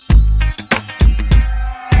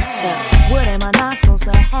So, what am I not supposed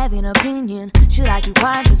to have an opinion? Should I keep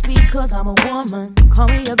quiet just because I'm a woman? Call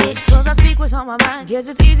me a bitch, cause I speak what's on my mind. Guess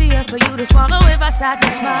it's easier for you to swallow if I sat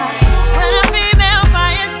and smile. When a female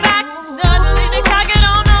fires back, suddenly the cocky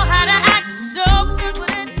don't know how to act. So, here's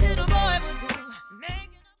what any little boy would do.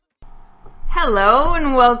 Hello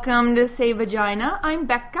and welcome to Say Vagina. I'm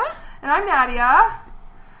Becca. And I'm Nadia.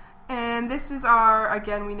 And this is our,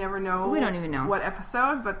 again, we never know. We don't even know what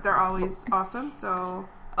episode, but they're always awesome, so.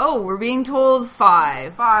 Oh, we're being told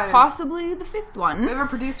 5. 5. Possibly the 5th one. We have a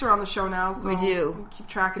producer on the show now, so we do. Keep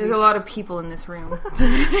track of There's these. a lot of people in this room.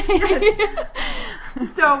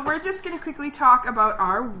 So we're just going to quickly talk about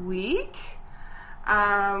our week.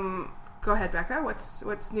 Go ahead, Becca.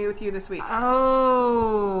 What's new with you this week?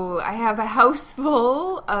 Oh, I have a house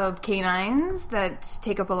full of canines that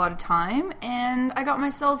take up a lot of time, and I got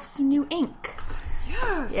myself some new ink.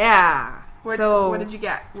 Yes. Yeah. What did you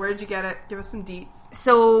get? Where did you get it? Give us some deets.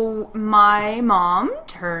 So my mom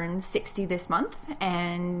turned 60 this month,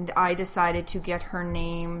 and I decided to get her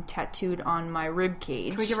name tattooed on my rib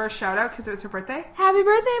cage. Can we give her a shout out because it was her birthday? Happy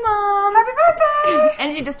birthday, Mom! Happy birthday!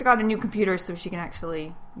 And she just got a new computer, so she can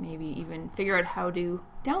actually maybe even figure out how to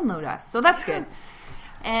download us. So that's good.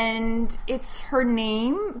 And it's her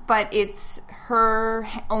name, but it's her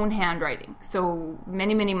own handwriting. So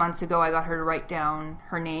many, many months ago, I got her to write down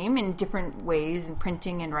her name in different ways, in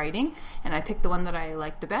printing and writing. And I picked the one that I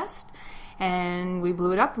liked the best. And we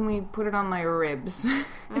blew it up and we put it on my ribs.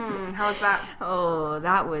 How was that? Oh,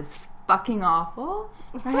 that was fucking awful.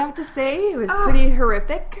 I have to say, it was pretty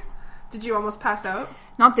horrific. Did you almost pass out?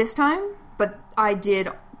 Not this time, but I did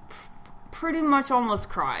pretty much almost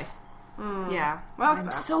cry. Yeah. Well,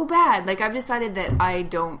 I'm so bad. Like, I've decided that I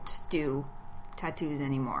don't do tattoos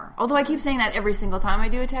anymore. Although I keep saying that every single time I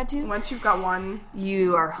do a tattoo. Once you've got one,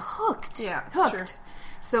 you are hooked. Yeah, it's hooked. true.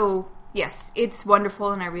 So, yes, it's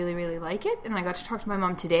wonderful and I really, really like it. And I got to talk to my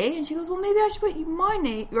mom today and she goes, well, maybe I should put my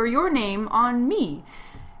name or your name on me.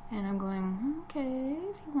 And I'm going, okay,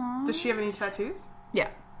 if you want. Does she have any tattoos? Yeah.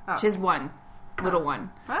 Oh. She has one. Little one.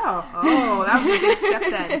 Oh, that would be a good step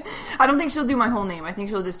then. I don't think she'll do my whole name. I think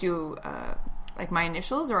she'll just do like my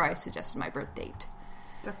initials, or I suggested my birth date.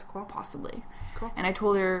 That's cool. Possibly. Cool. And I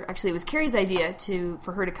told her, actually it was Carrie's idea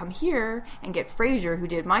for her to come here and get Fraser, who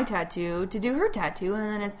did my tattoo, to do her tattoo, and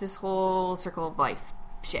then it's this whole circle of life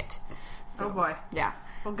shit. So, Oh boy. Yeah.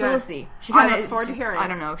 Well, so we'll see. I look forward to hearing. I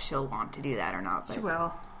don't know if she'll want to do that or not. But She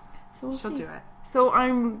will. So we'll She'll see. do it. So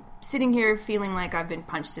I'm sitting here feeling like I've been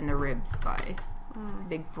punched in the ribs by a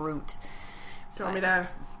big brute. Do you want me to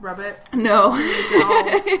rub it? No.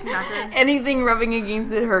 Smack Anything rubbing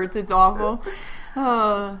against it hurts. It's awful.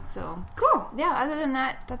 Oh, so. Cool. Yeah, other than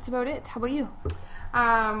that, that's about it. How about you?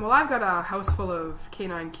 Well, I've got a house full of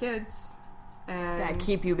canine kids. And That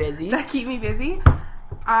keep you busy. That keep me busy.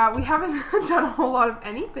 We haven't done a whole lot of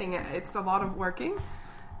anything. It's a lot of working.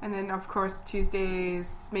 And then, of course,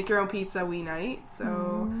 Tuesdays, make your own pizza wee night.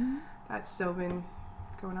 So that's still been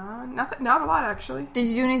going on. Not a lot, actually. Did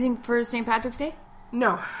you do anything for St. Patrick's Day?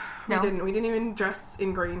 No, No? we didn't. We didn't even dress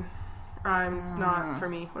in green. It's not for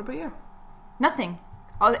me. What about you? Nothing.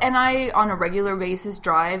 And I, on a regular basis,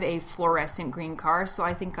 drive a fluorescent green car, so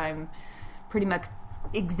I think I'm pretty much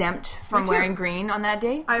exempt from Me too. wearing green on that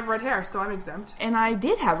day. I have red hair, so I'm exempt. And I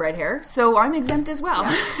did have red hair, so I'm exempt as well.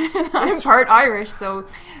 I'm part Irish, so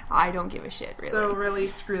I don't give a shit, really. So really,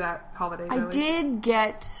 screw that holiday. I really. did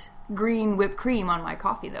get green whipped cream on my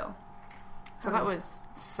coffee, though. So that was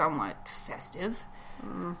somewhat festive.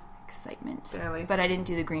 Excitement. Barely. But I didn't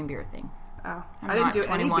do the green beer thing. Oh, I'm I didn't not do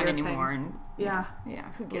 21 any beer anymore. thing. And Yeah.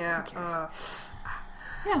 who Yeah. cares?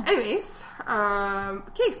 Yeah. Anyways,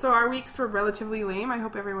 okay, so our weeks were relatively lame. I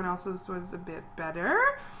hope everyone else's was a bit better.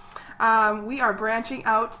 We are branching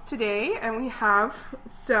out today, and we have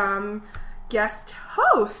some guest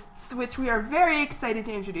hosts, which we are very excited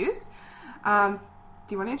to introduce. Do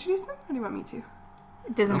you want to introduce them, or do you want me to?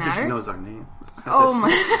 It doesn't I don't think matter. she knows our name. Oh my!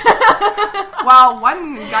 Well,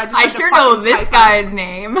 one guy just I had to sure know fucking this type guy's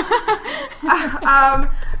name.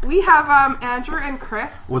 We have Andrew and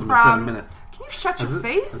Chris It wasn't from... 7 minutes. Can you shut Has your it?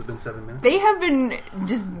 face? Has it been 7 minutes? They have been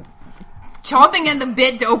just chomping at the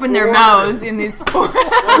bit to open their mouths in this sport.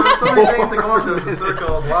 Well, there's so many things to go on. There was a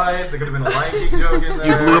circle of life. There could have been a Lion King joke in there.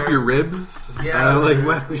 You blew up your ribs? Yeah. Like,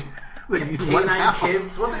 what? Like, what Canine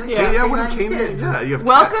kids. What the heck? Yeah. Yeah, what a Canine canine. kids? Yeah, you have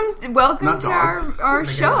welcome cats. Not to our dogs. our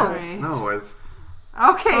Doesn't show. make any No, it's...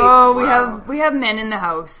 Okay. Oh, Wow. we have men in the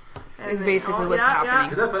house. Is then- basically oh, what's yeah, yeah.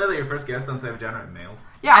 happening. Is that funny that your first guest on Say Vagina are males?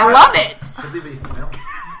 Yeah, I love it. Could they be females?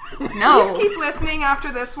 No. Please keep listening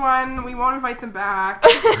after this one. We won't invite them back.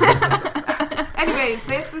 Anyways,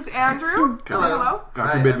 this is Andrew. Hello. God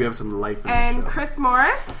Hi, forbid yeah. we have some life in And the show. Chris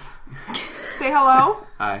Morris. Say hello.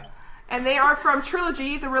 Hi. And they are from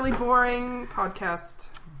Trilogy, the really boring podcast.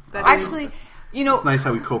 That Actually, you know, It's nice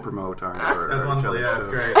how we co-promote our That's each wonderful. other's Yeah, it's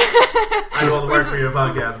shows. great. I do all the work for your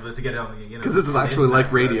podcast, but to get on the Because this is actually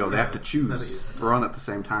like radio. They have to It's choose. We're on at the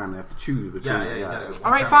same time. They have to choose between. Yeah, you gotta-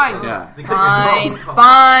 All right, fine. Yeah. They could've fine, just-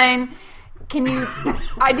 fine. Can you?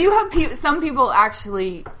 I do have some people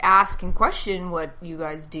actually ask and question what you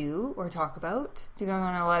guys do or talk about. Do you guys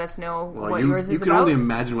want to let us know Well, what you yours is can about? only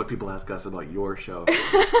imagine what people ask us about your show.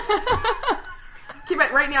 Keep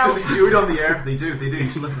it right now. They do it on the air. They do. You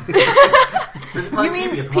should listen. This is like You mean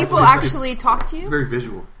TV. It's people once a week. actually talk to It's you? very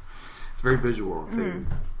visual. It's very visual. It's Mm.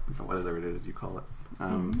 whatever it is you call it.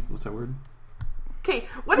 Mm-hmm. What's that word? Okay,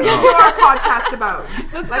 what is your podcast about?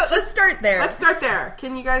 Let's start there. Let's start there.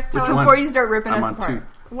 Can you guys tell Which us one? Before you start ripping I'm us on apart.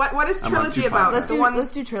 two. what is I'm on Trilogy two about? podcasts. The one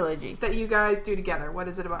Let's do trilogy. that you guys do together. What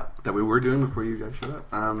is it about? That we were doing before you guys showed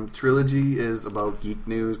up. Trilogy is about geek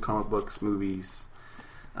news, comic books, movies,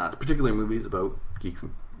 particularly movies about geeks,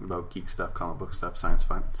 about geek stuff, comic book stuff, science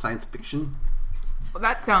fiction. Well,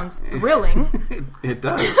 that sounds thrilling. It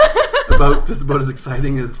does. about as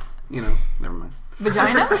exciting as Never mind.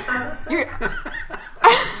 Vagina? You're,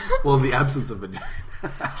 Well, the absence of vagina.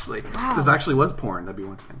 Actually, Wow. this actually was porn. That'd be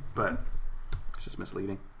one thing, but it's just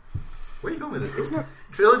misleading. Where are you going with this?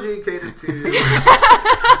 Trilogy caters to. That's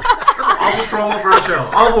an awful promo for our show.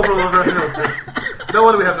 Awful promo for our show, Chris. No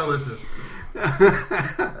wonder we have no listeners.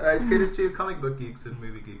 It caters to comic book geeks and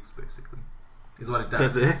movie geeks, basically. Is what it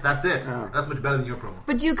does. That's it? Oh. That's much better than your promo.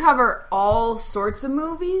 but do you cover all sorts of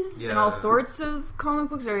movies and all Yeah. sorts of comic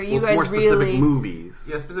books, or are you Well, guys more specific really? movies.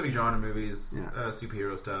 Yeah, specific genre movies, Yeah.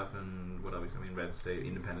 superhero stuff, and what else? I mean, Red State,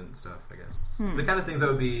 independent stuff, I guess. Hmm. The kind of things that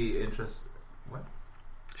would be What?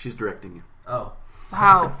 She's directing you. Oh.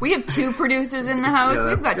 Wow, we have two producers in the house.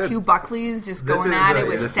 Yeah, We've that's got good. two Buckleys just This going is, at it yeah,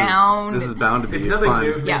 with this sound. This is bound to be It's nothing fun.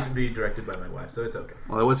 new for Yeah. me to be directed by my wife, so it's okay.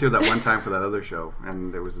 Well, I was here that one time for that other show,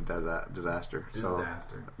 and there was a disaster. So,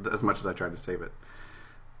 Disaster. as much as I tried to save it.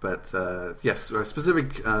 But, yes,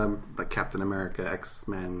 specific, like Captain America,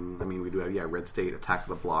 X-Men, I mean, we do have, Red State, Attack of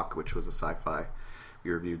the Block, which was a sci-fi.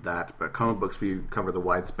 We reviewed that. But comic books, we cover the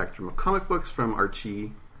wide spectrum of comic books from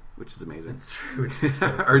Archie, which is amazing. It's true. It's just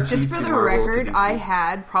so sad. Archie Just for to the Marvel to record, DC. I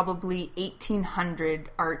had probably 1,800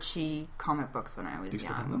 Archie comic books when I was Do you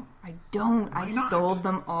still have young. them? I don't. I not? sold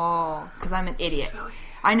them all because I'm an idiot.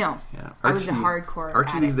 I know. Yeah, I was a hardcore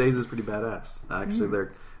Archie these addict. days is pretty badass. Actually,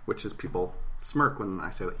 which is people smirk when I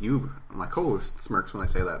say that. My co-host smirks when I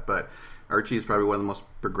say that. But Archie is probably one of the most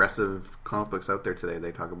progressive comic books out there today.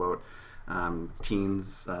 They talk about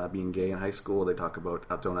teens being gay in high school. They talk about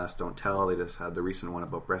Don't Ask, Don't Tell. They just had the recent one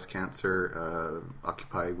about breast cancer.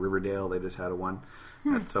 Occupy Riverdale. They just had a one.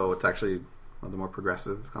 And so it's actually one of the more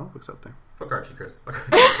progressive comic books out there. Fuck Archie, Chris. Fuck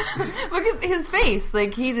Archie. Look at his face.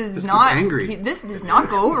 Like he does This not. gets angry. This does not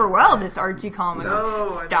go over well. This Archie comic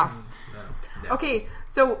I stuff. don't- no. Okay,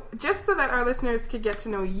 so just so that our listeners could get to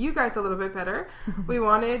know you guys a little bit better, we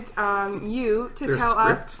wanted you to There's tell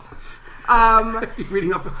a us. script? Um, You're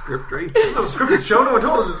reading off a script, right? It's a scripted show. No one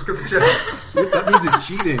told us it was a scripted show. That means you're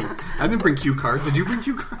cheating. I didn't bring cue cards. Did you bring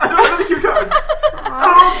cue cards? I don't have any cue cards. I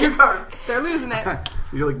don't have cue cards. they're losing it.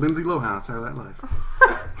 You're like Lindsay Lohan, Saturday Night Live.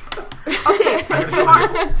 Okay,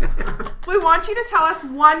 we want you to tell us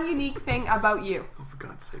one unique thing about you. Oh, for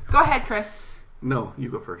God's sake. Go ahead, Chris. No, you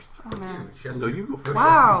go first. Oh man. No, you go first.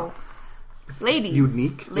 Wow. Ladies.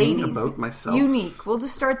 Unique thing Ladies. about myself? Unique. We'll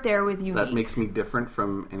just start there with unique. That makes me different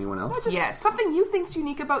from anyone else? Just Yes. something you think's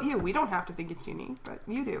unique about you. We don't have to think it's unique, but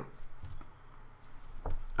you do.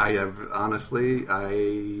 I have, honestly,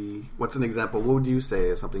 what's an example? What would you say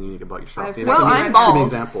is something unique about yourself? I have Give Well, me- I'm give me an bald.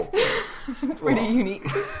 example. It's pretty unique.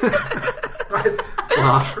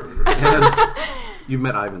 Well, you've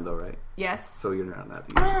met Ivan, though, right? Yes. So you're not that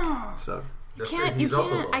unique. Oh. So, That's Can't, true. you He's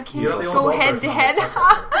also can't. bald. I You're can't not the only go bald head person to on head this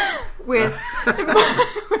podcast.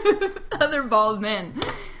 with other bald men.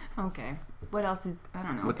 Okay. What else is? I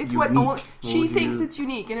don't know. What's It's unique? what only, she would thinks you- it's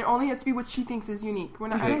unique, and it only has to be what she thinks is unique. We're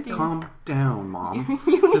not Okay, asking. calm down, Mom.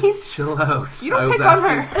 You need- Just chill out. You don't I was pick on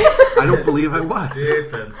asking- her. I don't believe I was.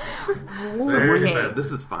 Defense. Someone Very Okay. said, defense.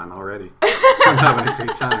 this is fun already. I'm having a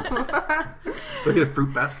great time. Do I get a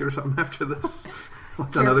fruit basket or something after this?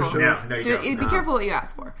 Like on other Careful. shows? No, you Do, don't. be careful what you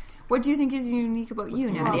ask for. What do you think is unique about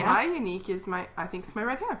you, Well, Nadia? my unique is I think it's my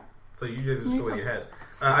red hair. So you just go with your head.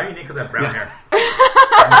 I'm unique because I have brown hair.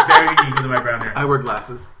 I'm very unique because of my brown hair. I wear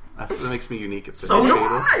glasses. That makes me unique at the So do table.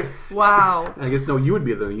 I. Wow. I guess, no, you would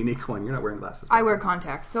be the unique one. You're not wearing glasses. I wear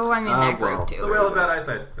contacts, so I'm in that well. group too. So we all have bad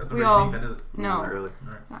eyesight. That's not We very all- unique then, is it? No, Not really.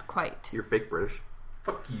 not quite. You're fake British.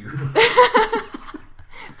 Fuck you.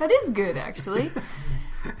 That is good, actually.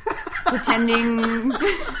 Pretending.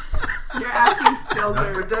 Your acting skills Not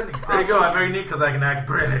are pretending. There you go. I'm very neat because I can act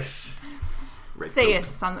British. Say it,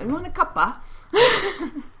 something. You want a cuppa?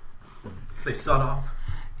 Say sod off.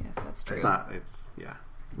 Yes, that's true. It's not. It's yeah.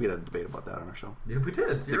 We had a debate about that on our show. Yeah, we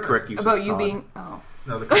did. The You're correct right. use About of you sod. being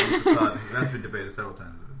No, the correct use of sod. That's been debated several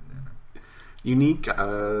times. But, Unique.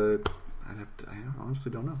 I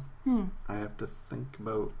honestly don't know. I have to think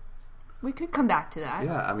about. We could come back to that.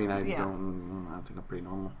 Yeah, I mean, I Yeah. don't think I'm pretty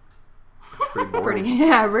normal. Pretty boring. Pretty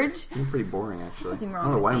average. I'm pretty boring, actually. Nothing I wrong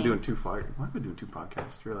don't know with why I'm me. doing why am I doing 2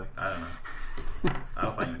 podcasts? Really? I don't know. I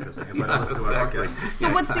don't find you interesting. That's why I Yeah, don't listen to our exactly. podcasts. So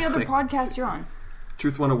Yeah, what's the other exactly. podcast you're on?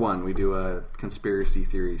 Truth 101. We do a conspiracy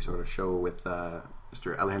theory sort of show with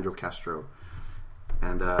Mr. Alejandro Castro,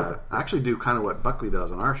 and I actually do kind of what Buckley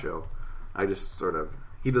does on our show. I just sort of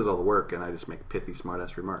he does all the work, and I just make pithy,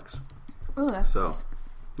 smart-ass remarks. Oh, that's So.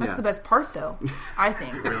 that's Yeah. the best part, though. I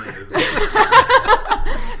think. It really is.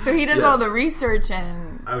 So he does Yes. all the research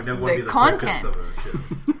and I would never want to the be the content. focus of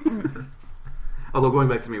a show. Although going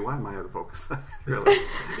back to me, why am I out of focus? Really,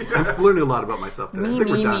 I'm learning a lot about myself today. I Me, think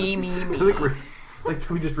we're me, done. me, me, me. I think we're like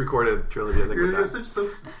we just recorded a trilogy. I think we're You're done.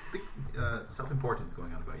 such big self-importance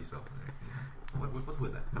going on about yourself. What's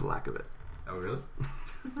with that? A lack of it. Oh, really?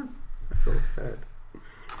 I feel sad.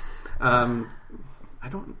 I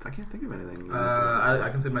can't think of anything. I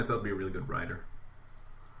consider myself to be a really good writer.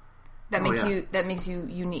 That Oh, makes yeah. that makes you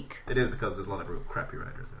unique. It is because there's a lot of real crappy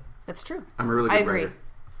writers. That's true. I'm a really good I agree. writer.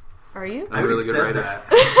 Are you? I'm a really good writer.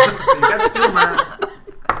 You got to steal my.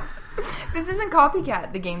 This isn't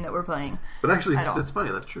Copycat, the game that we're playing. But actually, At all. it's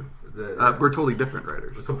funny. That's true. The, We're totally different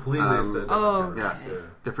writers. completely. Oh, yeah,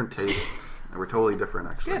 different tastes. And we're totally different.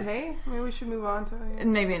 It's Actually, good, hey? Maybe we should move on to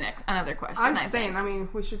And maybe another question. I'm I saying, think. I mean,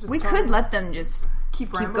 we should just We totally could let them just keep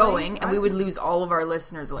keep rambling. going, and we would lose all of our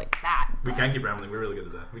listeners like that. We can keep rambling. We're really good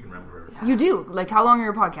at that. We can ramble forever. You do. Like, how long are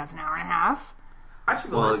your podcasts? An hour and a half?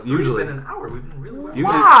 Actually, the Well, last usually- three have been an hour. We've been really well.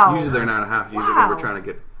 Wow. Usually they're an hour and a half. Usually Wow. we're trying to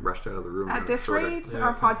get rushed out of the room. At this sorta. rate, Yeah, our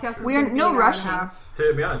it's fine. podcast is We are gonna be no an hour and a rushing. half.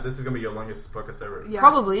 To be honest, this is going to be your longest podcast ever. Yeah.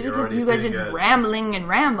 Probably, You're because already you guys sitting just at- rambling and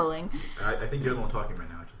rambling. I think you're the one talking right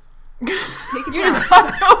now. Take it You're down. just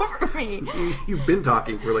talking over me. You've been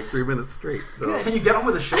talking for like 3 minutes straight. So Good. Can you get on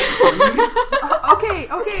with the show, please? Okay.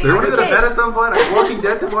 There Are we is- going to bed at some point? Are Walking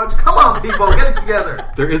Dead to watch? Come on, people, get it together.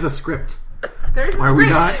 there is a script. There's a Are we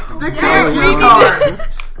script. not? Stick to Here, it, we you need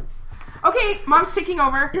cards. Okay, Mom's taking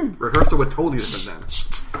over. Rehearsal would totally different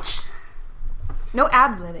then. No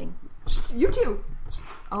ad-libbing. You too.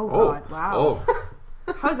 Oh, Oh, God, wow.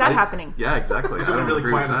 oh, How's that happening? yeah, exactly. It's I going don't to be really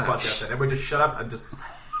agree quiet with on this that. podcast. Then everybody just shut up and just.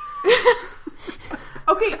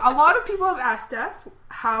 Okay, a lot of people have asked us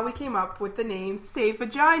how we came up with the name Save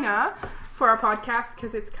Vagina for our podcast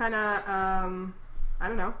because it's kind of, I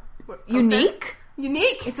don't know. Unique?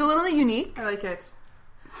 Unique. It's a little unique. I like it.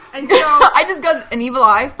 And so, I just got an evil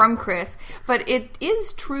eye from Chris, but it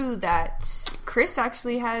is true that Chris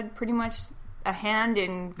actually had pretty much a hand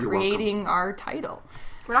in You're creating our title.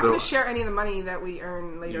 we're not So- going to share any of the money that we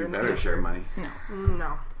earn later You in the better future. share money.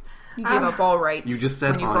 No. You gave up all rights. You just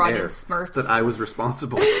said when you on brought air in Smurfs. that I was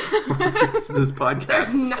responsible for this podcast.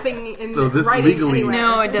 There's nothing in So this writing legally- anywhere.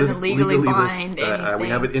 No, it doesn't This legally this, bind we anything.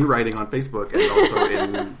 have it in writing on Facebook and also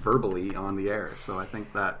in verbally on the air. So I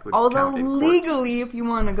think that would Although count in court. legally, if you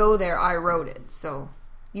want to go there, I wrote it. So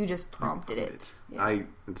you just prompted it. Yeah. I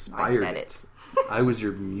inspired I said it. I was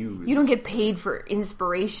your muse. You don't get paid for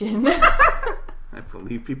inspiration. I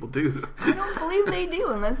believe people do. I don't believe they do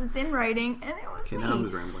unless it's in writing, and it was Okay, me. now I'm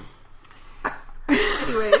just rambling.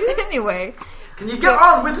 Anyway, Can you get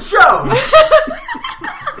on with the show?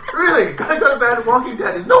 Really? Gotta go to bed. Walking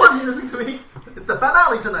Dead is no one amusing to me. It's the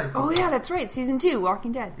finale tonight. oh yeah, that's right. Season 2,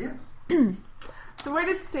 Walking Dead. Yes. So where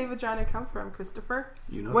did Save Vagina come from, Christopher?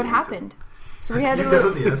 You know What the answer. happened? So we had a You know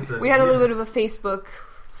little, the answer. we had a little bit of a Facebook.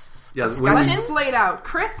 Yeah, Discussion? when Let's we- just lay it out.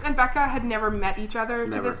 Chris and Becca had never met each other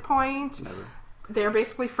to Never. this point. Never. They're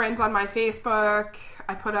basically friends on my Facebook.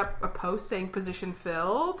 I put up a post saying position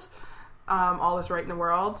filled. All is right in the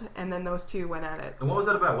world. And then those two went at it. And what was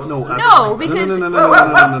that about? What was No, the position No, building because- no, no,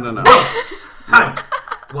 no, no, no, no, no. Time.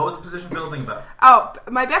 What was the position building about? Oh,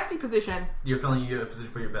 my bestie position. You're filling a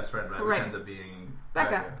position for your best friend, right? Right. Which ended up being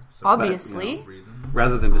Becca. So Obviously. no reason.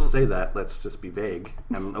 Rather than just say that, let's just be vague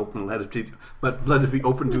and open. Let it be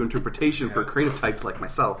open to interpretation for creative types like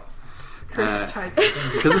myself. Creative type.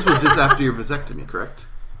 Because this was just after your vasectomy, correct?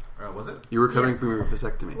 Was it? You were recovering from your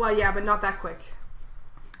vasectomy. Well, yeah, but not that quick.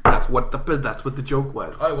 That's what the joke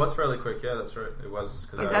was. Oh, it was fairly quick. Yeah, that's right. It was.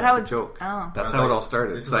 Is that how the it's? joke. Oh, That's I was how it like, all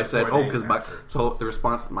started. this is So I like said, 4 "Oh, days because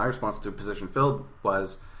after." my response to position filled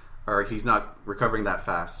was, or he's not recovering that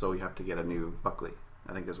fast, so we have to get a new Buckley."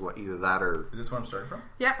 I think is what either that or Is this where I'm starting from?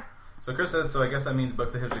 Yeah. So Chris said, so I guess that means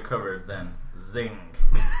Buckley has recovered then. Zing.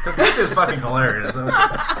 Because Chris is fucking hilarious.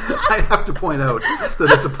 I have to point out that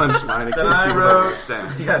it's a punchline in Then case I people don't wrote...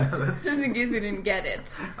 understand. Yeah, no, that's... Just in case we didn't get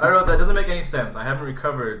it. I wrote, that doesn't make any sense. I haven't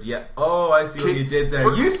recovered yet. Oh, I see what you did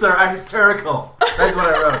there. You, sir, are hysterical. That's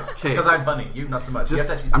what I wrote. Because I'm funny. You, not so much. You have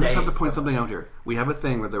to actually I'm say just have to point stuff. something out here. We have a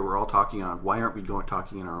thing where we're all talking on. Why aren't we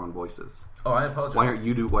talking in our own voices? Oh, I apologize. Why aren't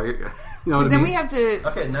you you know what I Then mean? we have to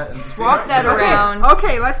Okay, swap that Okay. around.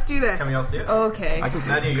 Okay, let's do this. Can we all see it? Okay. I can see.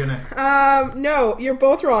 Nadia, you're next. No, you're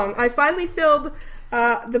both wrong. I finally filled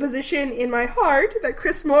the position in my heart that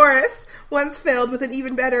Chris Morris once filled with an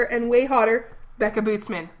even better and way hotter Becca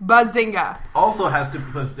Bootsman. Bazinga. Also has to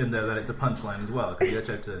put in there that it's a punchline as well, because you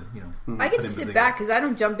have to, I get put to in sit Bazinga. back because I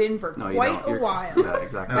don't jump in for No, you quite don't. a You're- while. Yeah,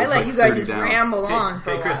 exactly. I I It's let like you guys 30 just down. ramble on for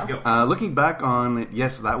Okay, a Chris, while. go. Looking back on it,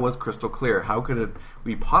 yes, that was crystal clear. How could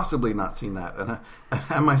we possibly not seen that? And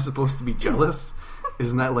am I supposed to be jealous?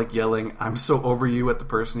 Isn't that like yelling, "I'm so over you" at the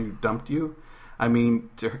person who dumped you? I mean,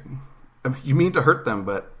 you mean to hurt them,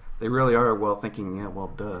 but they really are well thinking. Yeah, well,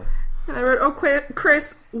 duh. And I wrote,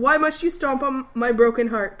 Chris, why must you stomp on my broken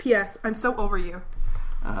heart? P.S. I'm so over you.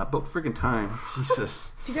 About friggin' time,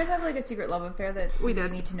 Jesus. Do you guys have like a secret love affair that We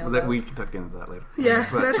did. need to know That about? we can tuck into that later. Yeah,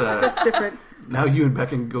 But, that's different. now you and Beck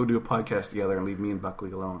can go do a podcast together and leave me and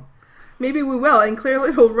Buckley alone. Maybe we will, and clearly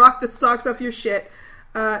we'll rock the socks off your shit.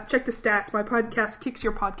 Check the stats. My podcast kicks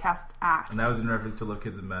your podcast's ass. And that was in reference to Love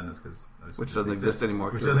Kids and Madness, Which doesn't exist anymore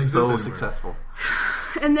Which because doesn't it was exist so anymore. successful.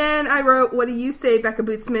 And then I wrote, what do you say, Becca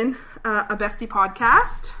Bootsman? A bestie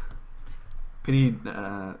podcast. Pity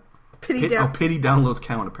Down. pity downloads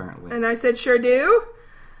count, apparently. And I said, sure do.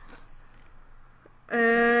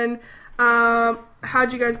 And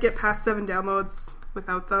how'd you guys get past 7 downloads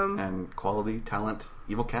without them? And quality, talent,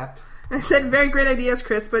 evil cat. I said, very great ideas,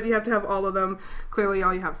 Chris, but you have to have all of them. Clearly,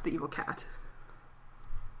 all you have is the evil cat.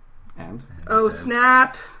 And Oh,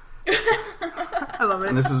 snap. I love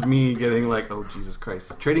and it. this is me getting like, oh, Jesus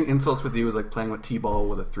Christ. Trading insults with you is like playing with T-ball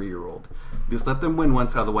with a 3-year-old. Just let them win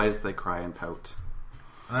once, otherwise they cry and pout.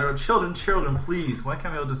 And I wrote, children, please. Why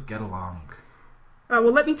can't we all just get along? Well,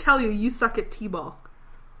 let me tell you, you suck at T-ball.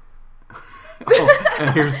 Oh,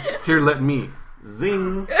 and here, let me.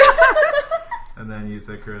 Zing. And then you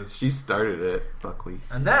said, Chris. She started it, Buckley.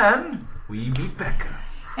 And then we meet Becca.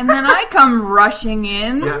 And then I come rushing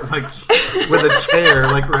in. Yeah, like with a chair,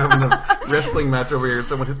 like we're having a wrestling match over here, and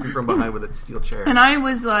someone hits me from behind with a steel chair. And I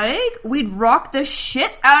was like, we'd rock the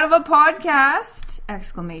shit out of a podcast!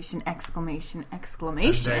 Exclamation, exclamation, And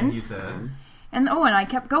exclamation. then you said, And I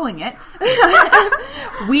kept going it.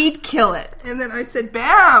 We'd kill it. And then I said,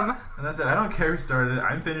 bam! and I said, I don't care who started it.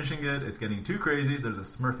 I'm finishing it. It's getting too crazy. There's a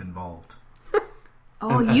Smurf involved.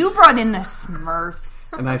 Oh, And you brought in the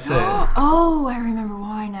Smurfs. And I said, Oh, I remember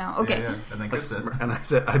why now. Okay. Yeah. And then Chris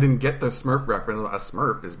said, I didn't get the Smurf reference. A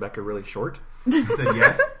Smurf, is Becca really short? he said,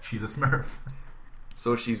 yes, she's a Smurf.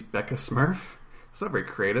 So she's Becca Smurf? It's not very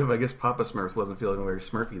creative. I guess Papa Smurf wasn't feeling very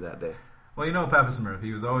Smurfy that day. Well, you know Papa Smurf.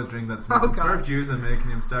 He was always drinking that Smurf, Oh, and God. Smurf juice and making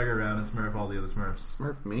him stagger around and Smurf all the other Smurfs.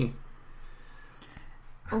 Smurf me.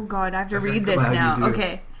 Oh god, I have to read Glad this you now. do.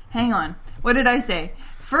 Okay, hang on. What did I say?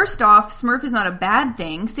 First off, Smurf is not a bad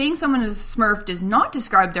thing. Saying someone is a Smurf does not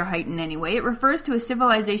describe their height in any way. It refers to a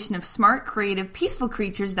civilization of smart, creative, peaceful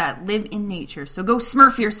creatures that live in nature. So go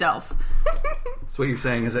Smurf yourself. So what you're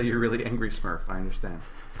saying is that you're really angry Smurf. I understand.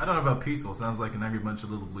 I don't know about peaceful. Sounds like an angry bunch of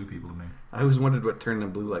little blue people to me. I always wondered what turned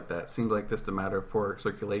them blue like that. Seemed like just a matter of poor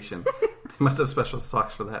circulation. They must have special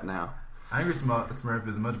socks for that now. Angry Smurf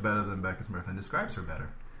is much better than Becca Smurf and describes her better.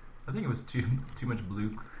 I think it was too much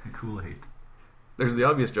blue Kool-Aid. There's the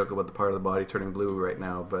obvious joke about the part of the body turning blue right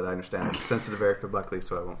now, but I understand it's sensitive area for Buckley,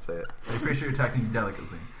 so I won't say it. I appreciate your tactic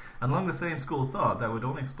delicacy. And along the same school of thought, that would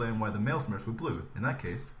only explain why the male Smurfs were blue. In that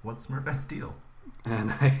case, what Smurf had steel?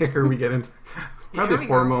 And here we get into probably Here we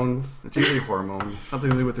go. hormones. It's usually hormones.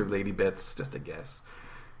 Something to do with their lady bits, just a guess.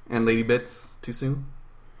 And lady bits, too soon?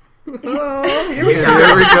 Oh, here we go.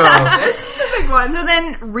 Here we go. Big one. So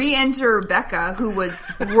then re-enter Becca, who was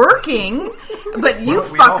working, but you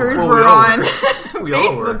Well, we all fuckers were. were We all on were. We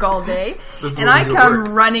all were. Facebook all day. This is And what I we do come at work.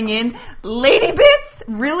 running in, lady bits?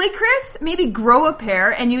 Really, Chris? Maybe grow a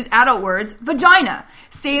pair and use adult words, vagina.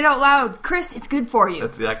 Say it out loud. Chris, it's good for you.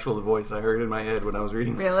 That's the actual voice I heard in my head when I was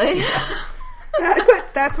reading. Really?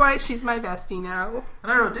 That's why she's my bestie now.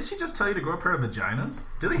 And I wrote, did she just tell you to grow a pair of vaginas?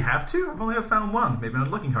 Do they have to? I've only found one. Maybe I'm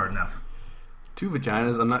not looking hard enough. 2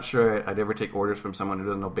 vaginas. I'm not sure I'd ever take orders from someone who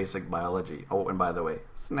doesn't know basic biology. Oh, and by the way,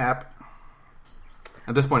 snap.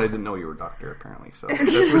 At this point, I didn't know you were a doctor, apparently. So, that's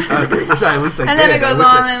which I at least I And did. then it goes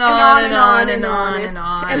on and on and on and on and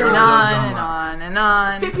on and on and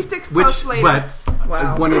on. 56 Which, posts later. but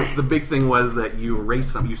Wow. one of the big thing was that you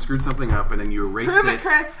erased something. You screwed something up, and then you erased Prove it. it,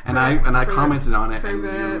 Chris. And Prove I it. commented on it, and Prove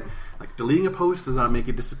you it. like deleting a post does not make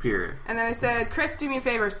it disappear. And then I said, Chris, do me a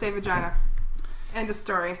favor, say vagina. End of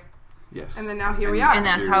story. Yes. And then now here we are. And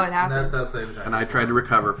that's how it And happened. that's how Save Vagina. And I tried to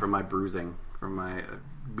recover from my bruising, from my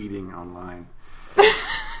beating online.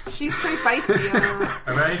 She's pretty feisty. I don't know. I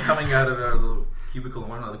remember you coming out of our little cubicle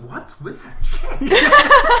and I was like, what's with that shit?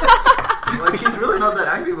 Like, he's really not that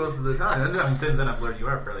angry most of the time. And I mean, since then I've learned you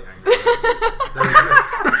are fairly angry.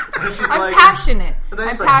 And she's I'm like, passionate. And then I'm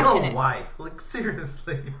he's like, passionate. no, why? Like,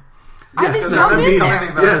 seriously. I've been And jumping then in me there. complaining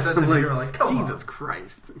about Yes, it, I'm sense of like, humor, like, come on. Jesus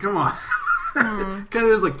Christ, come on. Kind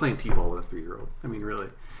of is like playing t-ball with a 3-year-old. I mean, really,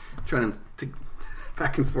 trying to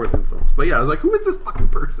back and forth insults. But yeah, I was like, who is this fucking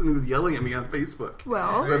person who's yelling at me on Facebook?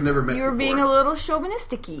 Well, Who I've never met you were before. being a little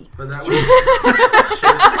chauvinistic-y. But that was...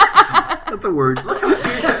 That's a word. Look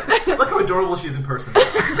how adorable she is in person.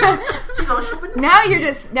 She's so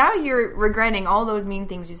chauvinistic. Now you're regretting all those mean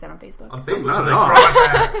things you said on Facebook. On Facebook, Not she's at all. like, throw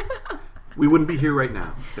it back. We wouldn't be here right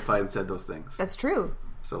now if I had said those things. That's true.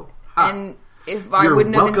 So, And if I You're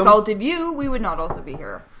wouldn't have welcome. insulted you, we would not also be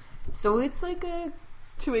here. So it's like a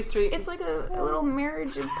Two-way street. a little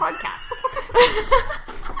marriage and podcast.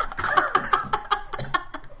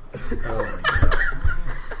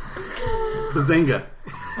 Bazinga.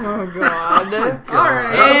 Oh God. All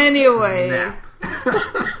right. Anyway,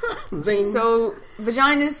 Zing. so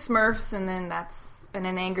vaginas, Smurfs, and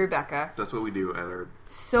then Angry Becca. That's what we do at our.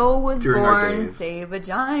 So was During our born days. Say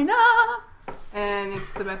Vagina. And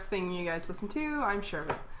it's the best thing you guys listen to, I'm sure of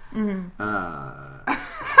it.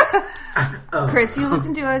 Chris, you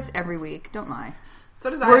listen to us every week. Don't lie. So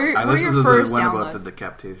does We're- I We're listened your to the first one download. about the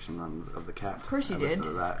decapitation of the cat. Of course you did.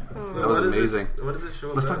 That. So That was what is amazing. This, what does it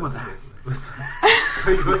show Let's about? talk about that.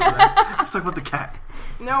 Are you going for that? Let's talk about the cat.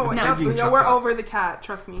 No, being no, we're chopped up. over the cat,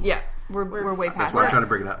 trust me. Yeah, we're way That's past why I'm that. trying to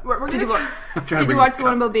bring it up. We're Did gonna you, wa- I'm trying to did you bring watch it the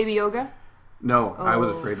one up. about baby yoga? No, I was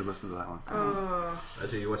Oh. afraid to listen to that one.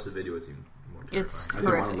 Actually, you watched the video, it seemed more It's terrifying. I didn't want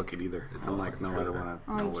horrific. to look at either. It's I'm awful. like, It's no, I really don't bad. want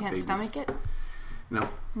to Oh, know you what can't babies. stomach it? No,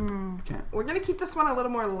 can't. We're gonna keep this one a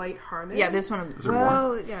little more lighthearted. Yeah, this one. Is there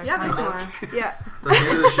Well, yeah, Yeah, kind there's of. more. Yeah. Is that the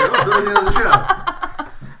end of the show? Is that the end of the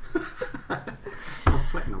show? I'm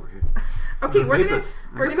sweating over here. Okay, we're Hate gonna this.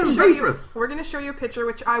 we're I'm gonna gonna show hate you this. we're gonna show you a picture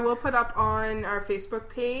which I will put up on our Facebook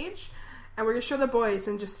page, and we're gonna show the boys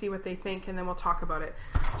and just see what they think, and then we'll talk about it.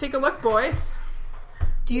 Take a look, boys.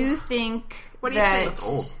 Do you think What do you that? think? That's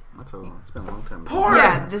old. That's old. It's been a long time. Porn!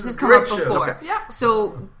 Yeah, this has come Great up show. before. Okay. Yeah.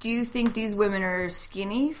 So, do you think these women are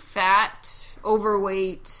skinny, fat,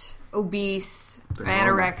 overweight, obese, They're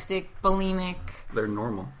normal. anorexic, bulimic? They're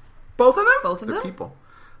normal. Both of them? Both of They're them? people.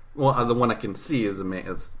 Well, the one I can see is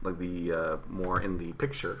is like the more in the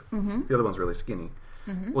picture. Mm-hmm. The other one's really skinny.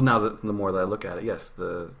 Mm-hmm. Well, now the more that I look at it, yes,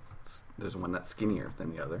 there's one that's skinnier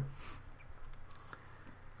than the other.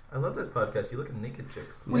 I love this podcast. You look at naked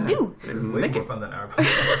chicks. We Yeah. do. It's It's way naked. more fun than our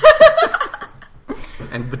podcast.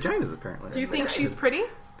 And vaginas, apparently. Do you think she's pretty?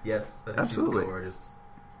 Yes, I think Absolutely. she's gorgeous.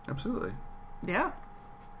 Absolutely. Yeah.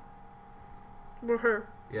 Well, her.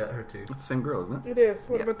 Yeah, her too. It's the same girl, isn't it? It is.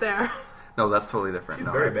 What Yeah. about there? No, that's totally different. She's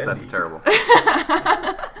No, very that's bendy. terrible. How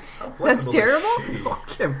That's flexible terrible? is she?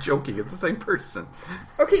 Okay, I'm joking. It's the same person.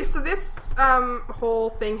 Okay, so this whole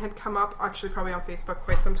thing had come up actually probably on Facebook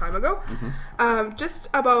quite some time ago. Just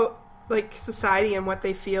about like society and what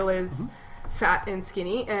they feel is fat and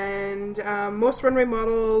skinny, and most runway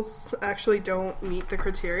models actually don't meet the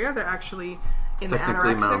criteria. They're actually in the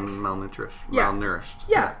Technically anorexic. malnourished. Yeah. Malnourished.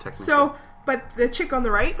 Yeah. technically. So, but the chick on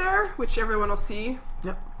the right there, which everyone will see,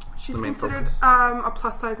 Yep. she's The main considered focus. a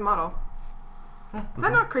plus size model. Is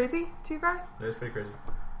that not crazy to you guys? That is pretty crazy.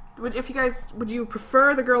 Would you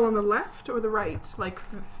prefer the girl on the left or the right? Like,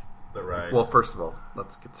 The ride. Well, first of all,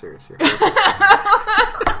 let's get serious here. let's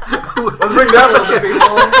bring that one to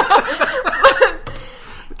people.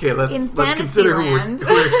 Okay, let's In let's consider who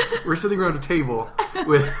Fantasyland. we're sitting around a table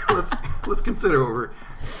with. Let's consider what we're.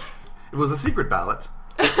 It was a secret ballot.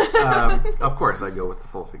 Of course, I go with the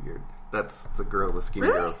full figured. That's the girl, the skinny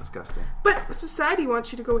Really? girl is disgusting. but society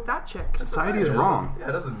wants you to go with that chick. Society is doesn't- wrong. Yeah,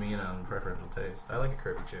 it doesn't mean preferential taste. I like a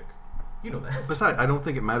curvy chick. You know that. Besides, I don't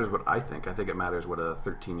think it matters what I think. I think it matters what a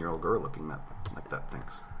 13-year-old girl looking like that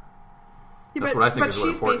thinks. Yeah, That's but, what I think but is what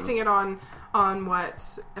she's important. basing it on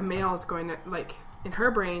what a male is going to like. In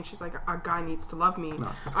her brain, she's like, a guy needs to love me. No,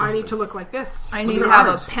 it's I disgusting. need to look like this. I Look need at to her have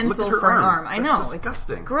arms. a Look pencil at her for an arm. arm. I That's know.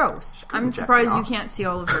 disgusting. It's gross. I'm jack surprised it you off. can't see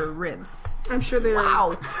all of her ribs. I'm sure they're.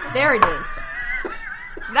 Wow. There it is.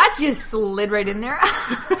 That just slid right in there.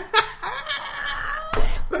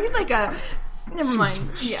 We need like a... Never mind.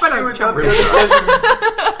 Yeah. But I would jump.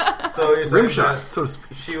 So you're saying Rim shot, that so to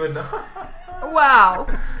speak. she would not. Wow.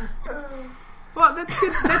 Well, that's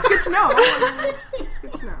good. That's good to know.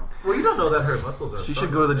 Good to know. Well, you don't know that her muscles are. She strong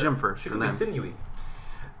should go to the like gym that. first She and could be then- sinewy.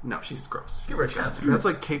 No, she's gross. Give her a chance. That's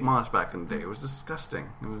like Kate Moss back in the day. It was disgusting.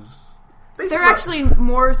 It was. Basically, They're actually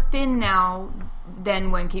more thin now than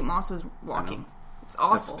when Kate Moss was walking. It's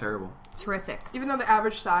awful. That's terrible. It's horrific. Even though the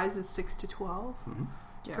average size is 6 to 12,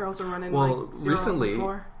 Yeah. girls are running Well, like 0 recently, to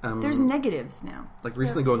 4. There's negatives now. like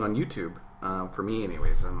recently going on YouTube, for me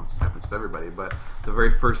anyways, I don't know if this happens to everybody, but the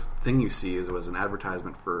very first thing you see was an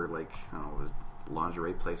advertisement for like, I don't know, a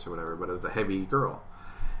lingerie place or whatever, but it was a heavy girl.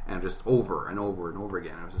 And just over and over and over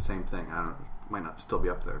again. It was the same thing. I don't know, it might not still be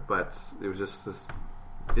up there, but it was just this,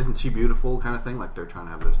 isn't she beautiful kind of thing? Like they're trying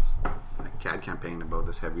to have this like, ad campaign about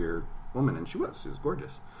this heavier woman, and she was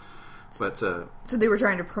gorgeous. But So they were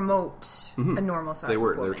trying to promote a normal size they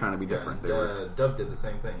were woman. trying to be different. They were. Dove did the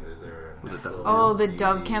same thing. Was it Dove? Oh, the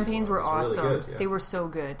Dove campaigns were really awesome. good, yeah. They were so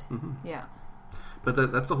good. Yeah.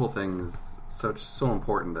 But that's the whole thing is so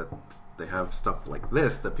important that they have stuff like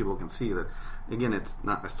this that people can see that, again, it's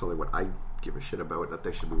not necessarily what I give a shit about that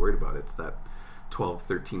they should be worried about. It's that 12,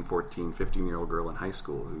 13, 14, 15-year-old girl in high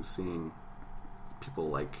school who's seeing people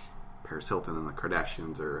like Paris Hilton and the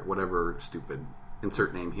Kardashians or whatever stupid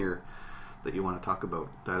insert name here that you want to talk about.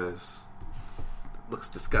 That looks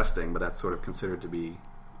disgusting, but that's sort of considered to be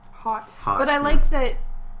Hot. hot. But I like that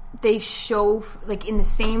they show, like, in the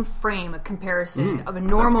same frame, a comparison of a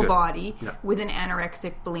normal good. body Yeah. with an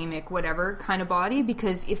anorexic, bulimic, whatever kind of body,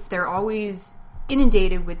 because if they're always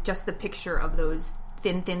inundated with just the picture of those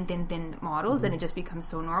thin models, then it just becomes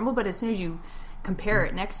so normal. But as soon as you compare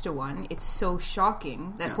it next to one, it's so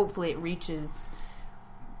shocking that hopefully it reaches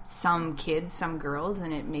some kids, some girls,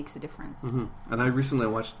 and it makes a difference. And I recently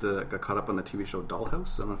got caught up on the TV show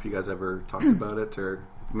Dollhouse. I don't know if you guys ever talked about it, or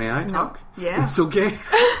may I talk? Yeah. It's okay.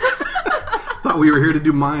 Thought we were here to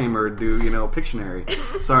do mime or do, Pictionary.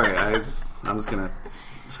 Sorry, I'm just gonna...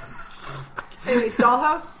 Anyways,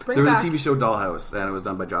 Dollhouse, bring There it was back. a TV show Dollhouse, and it was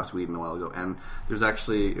done by Joss Whedon a while ago, and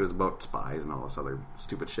it was about spies and all this other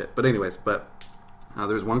stupid shit. But anyways, there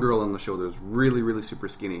was one girl on the show that was really, really super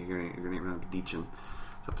skinny. Her name was Deechin.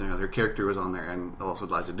 Something or other. Her character was on there, and also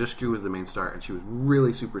Liza Dushku was the main star, and she was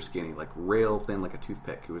really super skinny, like rail thin, like a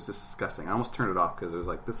toothpick. It was just disgusting. I almost turned it off because it was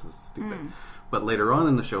like, this is stupid. But later on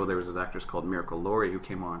in the show, there was this actress called Miracle Laurie who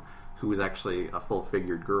came on, who was actually a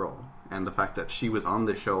full-figured girl. And the fact that she was on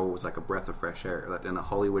the show was like a breath of fresh air. That in a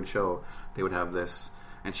Hollywood show, they would have this,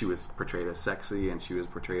 and she was portrayed as sexy, and she was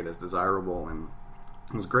portrayed as desirable, and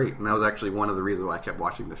it was great. And that was actually one of the reasons why I kept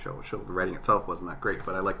watching the show. The writing itself wasn't that great,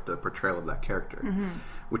 but I liked the portrayal of that character.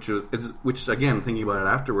 Which again, thinking about it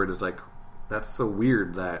afterward, is like, that's so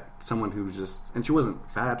weird that someone who's just, and she wasn't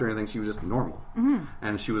fat or anything, she was just normal.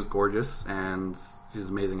 And she was gorgeous, and she's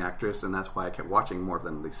an amazing actress, and that's why I kept watching more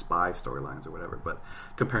than the spy storylines or whatever. But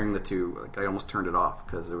comparing the two, like, I almost turned it off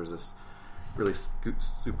because there was this really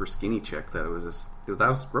super skinny chick that that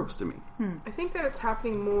was gross to me. I think that it's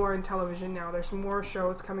happening more in television now. There's more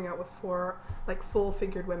shows coming out with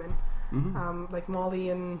full-figured women, like Molly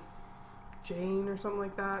and Jane or something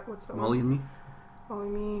like that. What's that? Molly and Me? Molly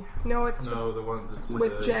and Me. No, it's No, the one that's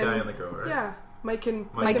with the Jen. guy and the girl, right? Yeah, Mike and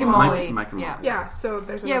Mike and Molly. Molly. Mike and Yeah. Molly. Yeah, so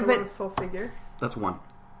there's Yeah, another but- one with full figure. That's one.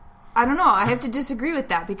 I don't know. I have to disagree with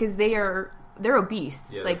that because they're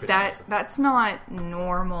obese. Yeah, like they're that. pretty massive. That's not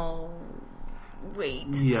normal weight.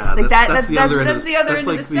 Yeah, like that's the other end of that's the- the other that's end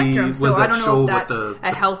like of the spectrum. was So I that don't show know if with that's the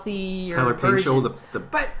a healthy Tyler Payne version. show, the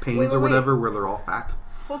But Pains wait, or wait. whatever, where they're all fat.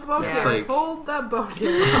 Hold the boat Yeah. here. It's like- Hold the boat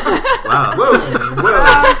here. Wow.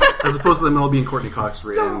 Whoa! As opposed to them all being Courtney Cox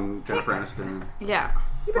So- and Jennifer Aniston. Yeah.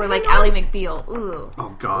 but Or like hang on. Ally McBeal. Ooh.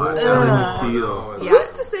 Oh God, Ugh. Ally McBeal. Yeah.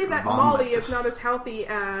 Who's to say that Vomit. Molly is not as healthy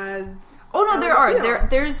as? Oh no, there Ally are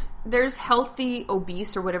McBeal? there's healthy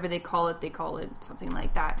obese or whatever they call it. They call it something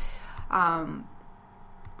like that.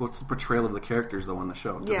 What's the portrayal of the characters though on the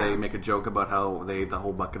show? Did Yeah. they make a joke about how they ate the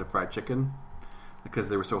whole bucket of fried chicken because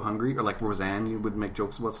they were so hungry? Or like Roseanne, you would make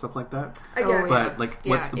jokes about stuff like that. I Oh, guess. But like,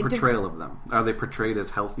 Yeah, what's the it portrayal of them? Are they portrayed as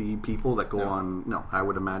healthy people that go No. on? No, I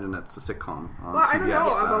would imagine that's a sitcom on Well, I CBS. don't know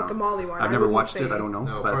I about the Molly one. I've I never wouldn't watched say- it. I don't know.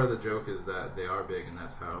 No, but part of the joke is that they are big, and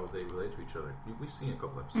that's how they relate to each other. We've seen a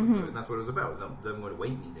couple episodes of it, and that's what it was about. Was them going to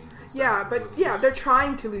weight meetings and stuff. Yeah, It but wasn't yeah, just- they're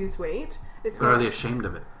trying to lose weight. It's but not. are they ashamed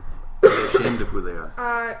of it? Are they ashamed of who they are?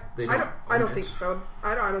 They I don't don't own think it. so.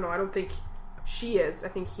 I don't know. I don't think she is. I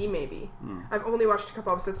think he may be. I've only watched a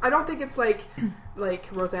couple episodes. I don't think it's like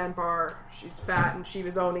Roseanne Barr. She's fat and she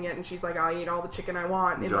was owning it, and she's like, I eat all the chicken I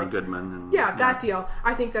want. And John Goodman. And, that deal.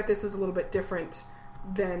 I think that this is a little bit different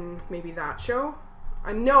than maybe that show.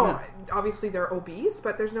 I know, obviously they're obese,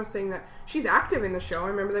 but there's no saying that she's active in the show. I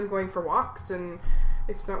remember them going for walks, and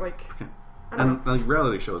it's not like... And like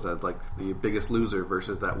reality shows that like The Biggest Loser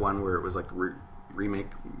versus that one where it was like remake,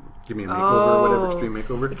 Give Me a Makeover, whatever,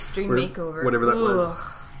 Extreme Makeover, whatever that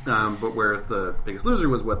was. But where The Biggest Loser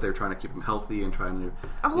was what they're trying to keep him healthy and trying to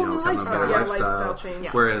lifestyle change.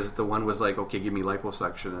 Yeah. Whereas the one was like, okay, give me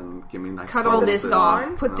liposuction and give me nice cut all this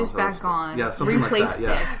off, put this back on, replace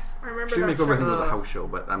this. I remember Extreme that Makeover, show. I think it was a house show,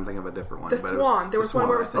 but I'm thinking of a different one. The Swan. There was one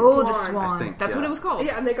where it was The Swan. I think, That's what it was called.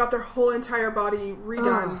 Yeah, and they got their whole entire body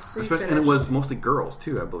redone, and it was mostly girls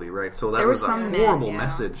too, I believe, right? So that was a horrible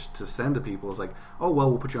message to send to people. It's like, oh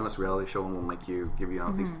well, we'll put you on this reality show and we'll give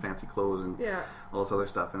you these fancy clothes and all this other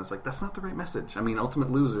stuff. And it's like, that's not the right message. I mean,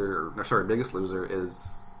 Biggest Loser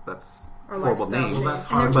that's a horrible name. Well, that's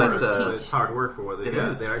hard, but it's hard work for what they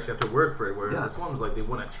do. They actually have to work for it. Whereas this one was like they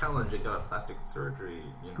won a challenge and got a plastic surgery.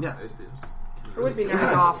 It would be nice. It was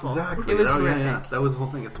awful. Exactly. It was horrific. horrific. That was the whole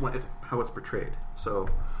thing. It's how it's portrayed. So,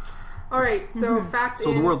 all right. So fact is,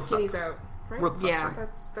 the world skinny's sucks. out. Right? World sucks, Yeah, right?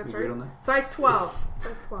 That's You right. on that? Size 12.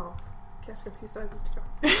 Size 12. Gosh, a few sizes to go.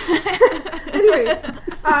 Anyways,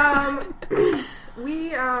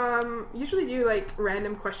 we usually do like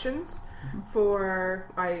random questions.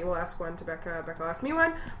 I will ask one to Becca. Becca will ask me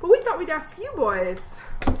one. But we thought we'd ask you boys.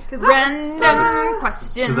 Random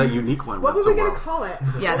questions. Because that unique one. What were we going to call it?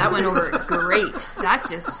 Yeah, that went over great. That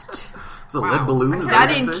just... It's a lead balloon. That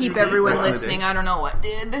didn't keep everyone listening. I don't know what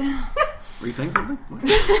did. Were you saying something? What?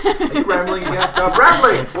 Are you rambling again? Stop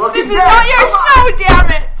rambling! This is not your show,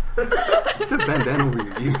 damn it! The bandana over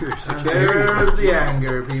your ears. There's the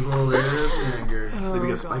anger, people. There's the anger. Did we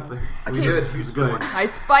get a spike there? We did. You spiked. I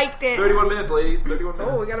spiked it. 31 minutes, ladies. 31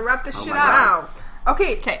 minutes. Oh, we got to wrap this shit my up. Wow.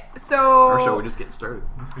 Okay, so... Our show, we're just getting started.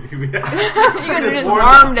 You guys are just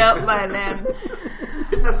warmed up by then.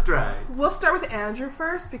 Hitting a stride. We'll start with Andrew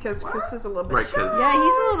first because Chris is a little bit Right, shy. because Yeah,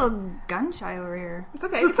 he's a little gun shy over here. It's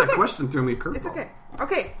okay. just It's that okay. question threw me a curveball. It's okay.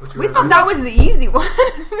 Okay. We thought that was the easy one.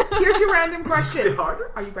 Here's your random question.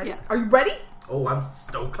 Harder? Are you ready? Yeah. Are you ready? Oh, I'm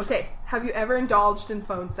stoked. Okay. Have you ever indulged in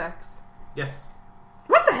phone sex? Yes.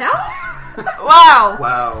 What the hell? Wow.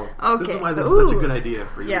 Wow. Okay. This is why this is such a Ooh. good idea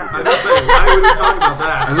for you. Yeah. I was saying, why are we talking about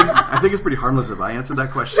that? I think it's pretty harmless if I answered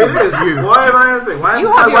that question. It is. Why am I answering? Why am You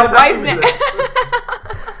I have your wife asking me now. this?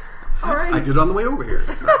 All right. I did it on the way over here.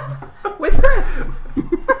 With Chris.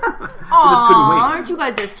 Aw, aren't you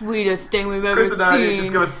guys the sweetest thing we've ever Chris and I seen?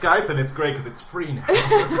 discovered Skype, and it's great because it's free now.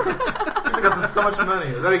 It cost us so much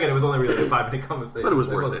money. Then again, it was only really a 5-minute conversation. But it was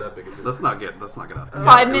It worth wasn't it. that big a deal. Let's not get out.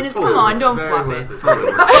 5 minutes, come on, don't Very fluff worth it. Totally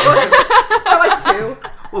worth it. I like two.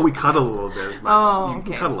 Well, we cuddle a little bit as much. Oh, You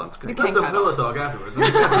can okay. cuddle on Skype. We Let's can have cuddle. pillow talk afterwards.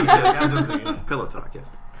 I'm just saying. Pillow talk, yes.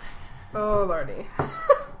 Oh, Lordy.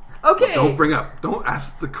 Okay. Don't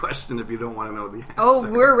ask the question if you don't want to know the answer. Oh,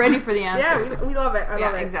 we're ready for the Yeah, answers. we love it. I love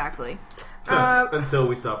Yeah, it. exactly. Until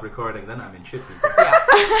we stop recording, then I'm in shit. People.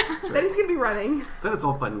 Then he's going to be running. Then it's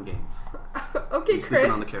all fun and games. Okay, You're sleeping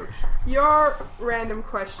Chris. on the couch. Your random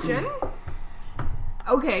question.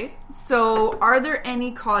 Okay, so are there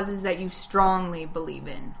any causes that you strongly believe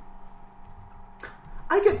in?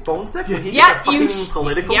 I get phone sex. And he Yeah, gets a you. fucking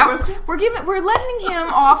political Yep. question. We're letting him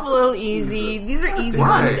off a little easy. These are easy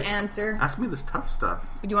Why? ones to answer. Ask me this tough stuff.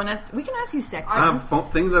 Do you want to? We can ask you sex ones.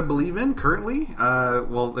 Things I believe in currently.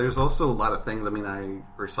 Well, there's also a lot of things. I mean, I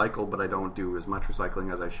recycle, but I don't do as much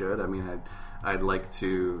recycling as I should. I mean, I'd like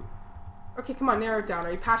to. Okay, come on, narrow it down.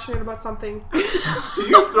 Are you passionate about something? Did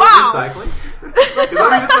you start recycling? Is that what you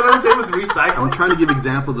just went on to was recycling? I'm trying to give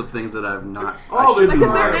examples of things that I've not. Oh, I should like, be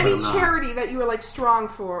Is there more, any but I'm not. charity that you are like strong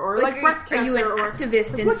for, or like breast are you cancer, an or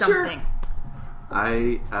activist in what's your- something?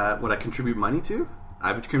 What I contribute money to?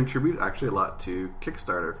 I would contribute actually a lot to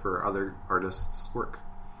Kickstarter for other artists' work.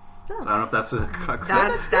 So I don't know if that's That's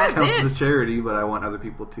counts as a it. charity, but I want other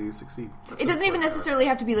people to succeed. It doesn't even necessarily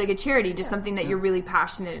have to be like a charity, just something that you're really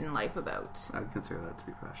passionate in life about. I'd consider that to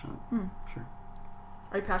be passionate. Sure.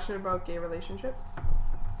 Are you passionate about gay relationships?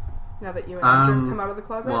 Now that you and Andrew have come out of the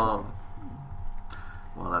closet? Well,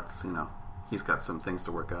 that's, he's got some things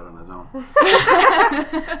to work out on his own.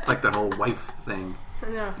 Like the whole wife thing. I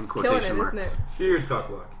know. in It's quotation killing it, marks. isn't it? Huge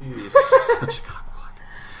cockblock. Huge. Such a cockblock.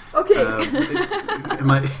 Okay.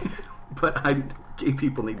 But gay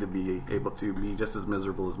people need to be able to be just as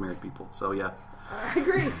miserable as married people. So yeah, I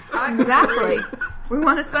agree. Exactly. We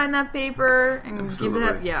want to sign that paper and Absolutely. give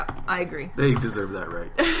it up. Yeah, I agree. they deserve that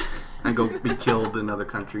right. and go be killed in other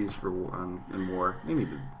countries for in war. They need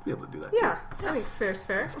to be able to do that. Yeah, too. I think fair's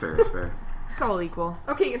fair. It's fair. It's fair. It's all equal.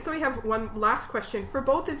 Okay, and so we have one last question for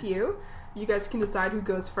both of you. You guys can decide who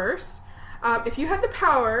goes first. If you had the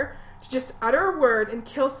power to just utter a word and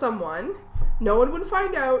kill someone, no one would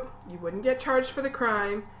find out, you wouldn't get charged for the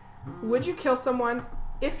crime, would you kill someone?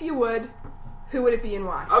 If you would, who would it be and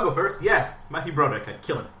why? I'll go first. Yes, Matthew Broderick. I'd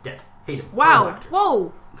kill him. Dead. Hate him. Wow. Horrible actor.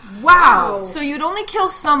 Whoa. Wow. Wow. So you'd only kill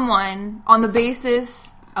someone on the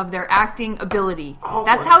basis of their acting ability. Oh,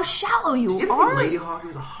 That's how shallow you Did you are. see Lady Hawk? It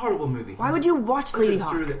was a horrible movie. Why would you watch Lady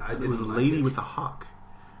Hawk? It was a lady with the hawk.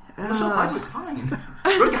 Michelle Pfeiffer was fine.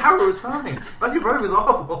 Rutger Hauer was fine. Matthew Broderick was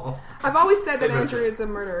awful. I've always said that Hey, Andrew Richard. is a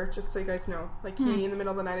murderer, just so you guys know. Like, he, in the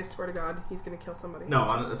middle of the night, I swear to God, he's going to kill somebody.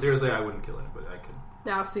 No, seriously, I wouldn't kill anybody. I could.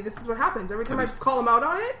 Now, see, this is what happens. Every time I Have you- call him out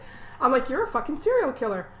on it, I'm like, you're a fucking serial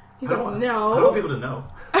killer. He's I like, don't no. want people to know.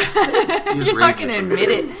 You're not going to admit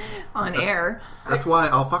it on air. That's why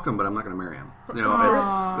I'll fuck him, but I'm not going to marry him. You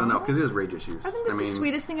know, no, because he has rage issues. I think that's the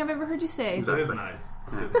sweetest thing I've ever heard you say. Exactly. It is nice.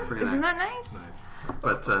 Yeah, It is pretty nice. nice. Isn't that nice? Nice.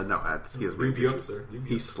 But no, he has rage Lube you up, issues. sir. Lube you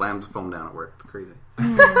He up. slams the phone down at work. It's crazy.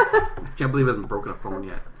 Can't believe he hasn't broken a phone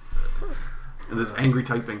yet. And this angry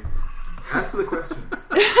typing. Answer the question.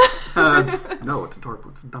 No, it's a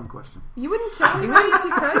torpedo. It's a dumb question. You wouldn't kill anybody if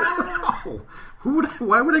you could? No.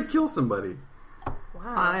 Why would I kill somebody?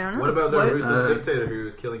 Wow. I don't know. What about the ruthless dictator who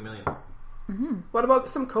was killing millions? What about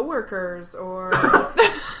some coworkers or...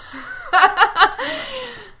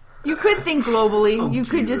 You could think globally. Oh, you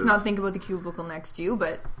could just Jesus. not think about the cubicle next to you,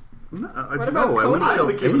 but No, What about I wouldn't Coney? kill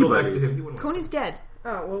The cubicle next to anybody. him, he wouldn't. Coney's dead.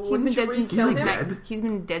 Oh, well, He's been wouldn't you dead since re-kill He's him? dead? He's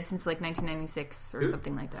been dead since like 1996 or Who?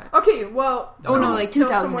 something like that. Okay, well... Oh no, No. like Kill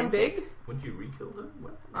someone big? 2006. Wouldn't you re-kill him?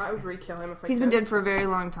 What? I would re-kill him if I He's could. been dead for a very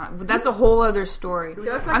long time. But that's a whole other story.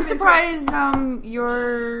 Yeah, let's not I'm get into surprised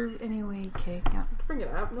you're anyway, okay. Yeah. Bring it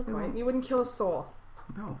up, no point. You wouldn't kill a soul.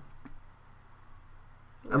 No.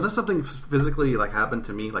 Unless something physically like happened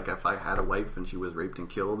to me, like if I had a wife and she was raped and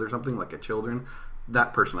killed or something, like a children,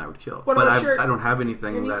 that person I would kill. What but about your- I don't have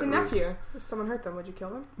anything Your niece that and was... nephew. If someone hurt them, would you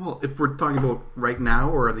kill them? Well, if we're talking about right now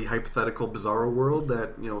or the hypothetical bizarro world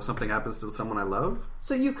that, you know, something happens to someone I love,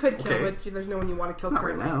 So you could kill, Okay. but there's no one you want to kill not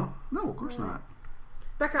right currently. now. No, of course not.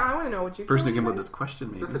 Becca, I want to know, would you Person who kill came up with anybody? this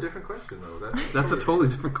question, maybe. That's a different question, though. That's a totally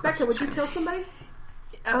different question. Becca, would you kill somebody?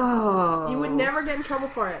 Oh. You would never get in trouble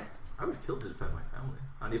for it. I would kill to defend my family.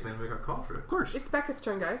 I need to make a call for it. Of course. It's Becca's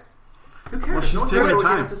turn, guys. Who cares? Well, she's No one taking cares her what she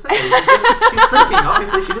time. has to say. She's thinking.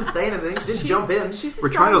 Obviously, she didn't say anything. She didn't jump in. She's the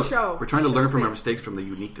We're star trying of the to show. we're trying to She's learn from our great. mistakes from the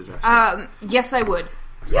unique disaster. Yes, I would.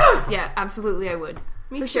 Yes! Yeah, absolutely I would.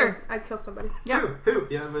 Me For too. sure. I'd kill somebody. Yeah. Who?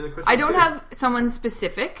 Yeah, the question I is don't who. have someone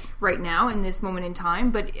specific right now in this moment in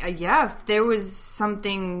time, but yeah, if there was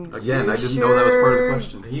something... Again, I didn't know that was part of the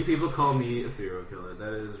question. And you people call me a serial killer.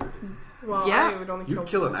 That is ridiculous. Well, Yeah. I would only You'd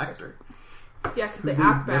kill an one actor. person. Yeah, because they We've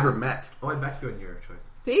act bad. never met. Oh, I'd back you on your choice.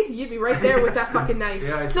 See? You'd be right there with that fucking knife.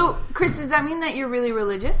 Yeah. So, Chris, does that mean that you're really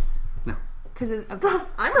religious? No. Because okay.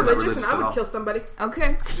 I'm religious, religious and at I would all. kill somebody.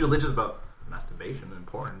 Okay. Because you're religious about masturbation and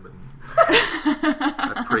porn, but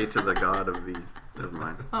I pray to the God of the... Never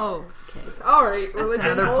mind. Oh, okay. All right, religion.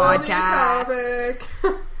 another whole new podcast. topic.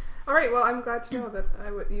 All right, well, I'm glad to know that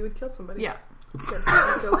you would kill somebody. Yeah. Good.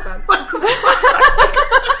 That feels bad.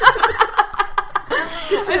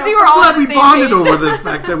 I see we're all on the We same bonded page. over this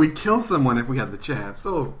fact that we'd kill someone if we had the chance.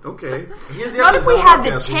 Oh, okay. Not if we had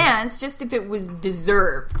the chance, just if it was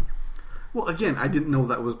deserved. Well, again, I didn't know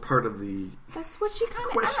that was part of the That's what she kind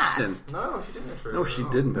of question. asked. No, she didn't. Actually. No, she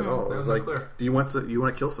didn't at all. That I was was like, unclear. "Do you want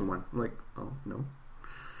to kill someone?" I'm like, "Oh, no."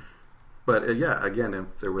 But yeah, again,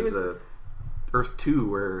 if there was, It was- a Earth 2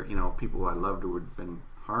 where, you know, people I loved would have been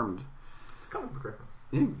harmed. It's a comic book reference.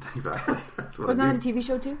 Yeah, exactly. That's what Wasn't I that do. a TV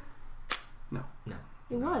show too? No.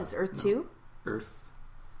 It was. Earth 2? Earth.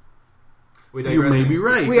 We You may be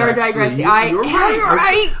right. We are actually. digressing. I You're am right.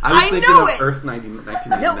 right. I was I thinking know of it. Earth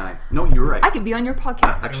 1999. No, you're right. I could be on your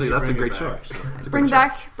podcast. Actually, that's a Bring it great show. back. It's a Bring great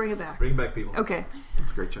back. Bring it back. Bring back people. Okay. show.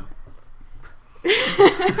 It's a great show.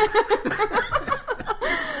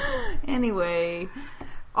 Anyway,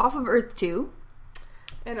 off of Earth 2.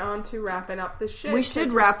 And on to wrapping up the shit. We should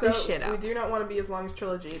 'cause wrap we're this shit up. We do not want to be as long as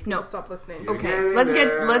Trilogy. People No. stop listening. You're Okay. getting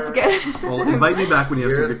Let's there. get. Well, invite me back when you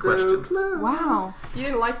have You're some good so questions. close. Wow. You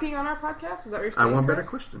didn't like being on our podcast? Is that what you're I saying? want better Chris?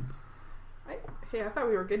 questions. Hey, I thought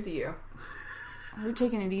we were good to you. We're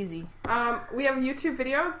taking it easy. We have YouTube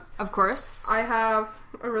videos. Of course. I have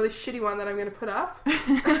a really shitty one that I'm going to put up.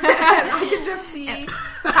 And I can just see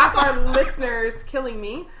half our listeners killing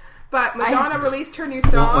me. But Madonna released her new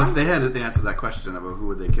Well, song. if they had the answer to that question about who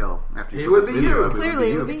would they kill after you It put would this be video you. up,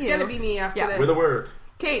 Clearly, it would be It's you. going to be me after Yeah. this. With a word.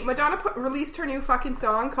 Okay, Madonna released her new fucking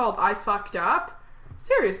song called I Fucked Up.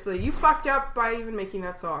 Seriously, you fucked up by even making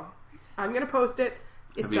that song. I'm going to post it.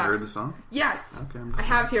 It Have sucks. you heard the song? Yes. Okay, I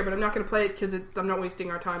have here, but I'm not going to play it because I'm not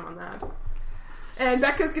wasting our time on that. And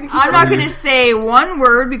Becca's going to keep I'm not going to say one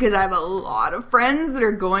word because I have a lot of friends that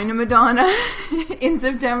are going to Madonna in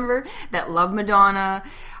September that love Madonna.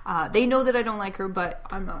 They know that I don't like her, but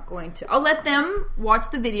I'm not going to. I'll let them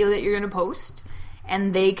watch the video that you're going to post,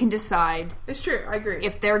 and they can decide It's true, I agree.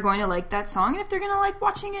 if they're going to like that song and if they're going to like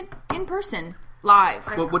watching it in person, live.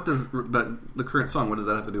 But what does the current song? What does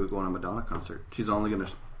that have to do with going to a Madonna concert? She's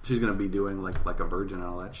gonna be doing like a Virgin and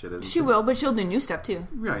all that shit. Isn't She will, but she'll do new stuff too.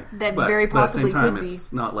 right? That but, very but at the possibly same time, could be.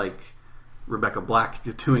 It's not like Rebecca Black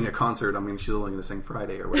doing a concert. I mean, she's only going to sing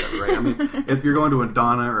Friday or whatever, right? I mean, if you're going to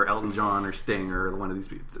Madonna or Elton John or Sting or one of these,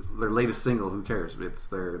 it's their latest single. Who cares? It's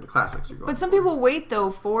the classics you're going. But some for. people wait though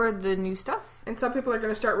for the new stuff. And some people are going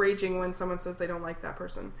to start raging when someone says they don't like that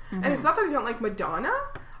person. And it's not that I don't like Madonna.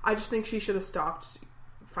 I just think she should have stopped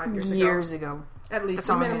 5 years ago. Years ago. At least That's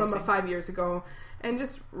a all I'm minimum gonna of say. 5 years ago. And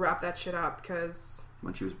just wrap that shit up because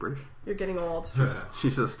When she was British, you're getting old. she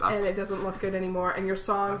should have stopped. And it doesn't look good anymore. And your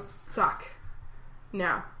songs suck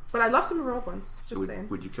now. But I love some of her old ones. Just saying.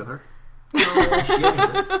 Would you kill her? No. She on your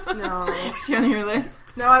list? No. She on your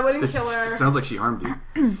list? No, I wouldn't kill her. It sounds like she harmed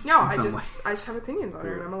you. No, I some just have opinions on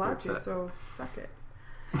her and I'm allowed to, upset. so suck it.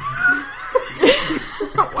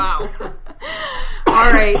 Wow.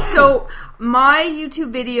 Alright, so my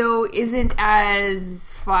YouTube video isn't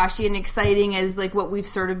as flashy and exciting as like what we've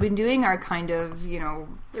sort of been doing, our kind of,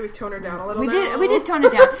 Maybe tone her down a little we now. did tone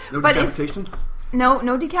it down. No but it's decapitations. no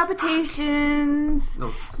decapitations.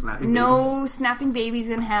 No snapping. No snapping babies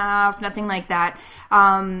in half, nothing like that.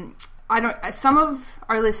 I don't. Some of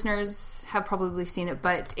our listeners have probably seen it,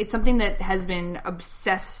 but it's something that has been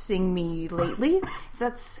obsessing me lately. If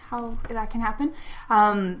that's how that can happen.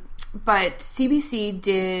 But CBC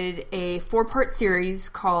did a 4-part series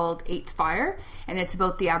called Eighth Fire, and it's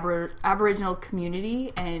about the Aboriginal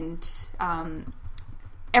community and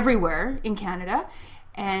everywhere in Canada.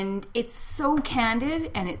 And it's so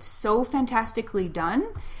candid and it's so fantastically done.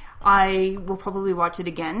 I will probably watch it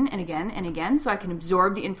again and again and again so I can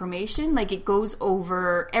absorb the information. Like, it goes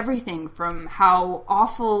over everything from how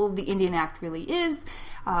awful the Indian Act really is,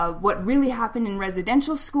 what really happened in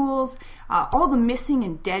residential schools, all the missing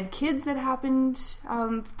and dead kids that happened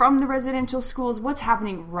from the residential schools, what's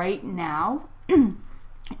happening right now.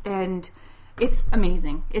 And it's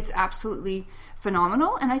amazing. It's absolutely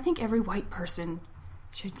phenomenal. And I think every white person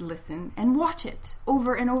should listen and watch it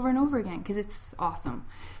over and over and over again because it's awesome.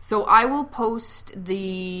 So I will post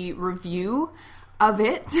the review of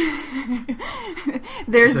it.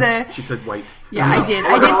 She said white. Yeah, I did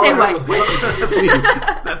say white. That's me.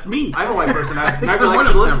 That's me. I'm a white person. I've never One like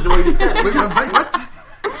of to listen to what you said. Wait, what?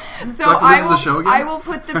 So Do I have to listen to the show again? I will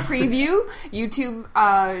put the preview YouTube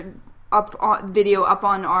video up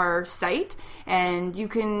on our site, and you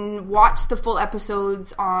can watch the full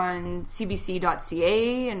episodes on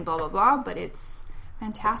cbc.ca and blah blah blah. But it's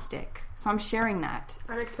fantastic, so I'm sharing that.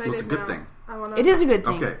 I'm excited. Well, it's a good now. thing. It is a good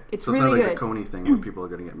thing. Okay, It's so really it's not like good. the Coney thing where people are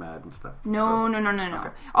going to get mad and stuff. No. Okay.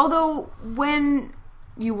 Although when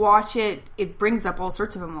you watch it, it brings up all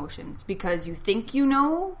sorts of emotions because you think you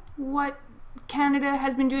know what Canada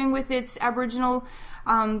has been doing with its Aboriginal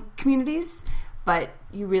communities, but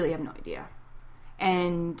you really have no idea.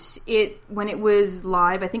 And when it was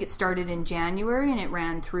live, I think it started in January and it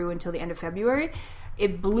ran through until the end of February.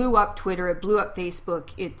 It blew up Twitter, it blew up Facebook.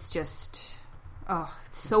 It's just,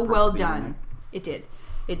 it's so well done. It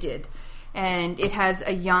did. And it has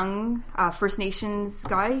a young First Nations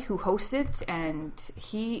guy who hosts it, and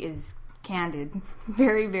he is candid,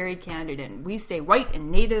 very, very candid. And we say white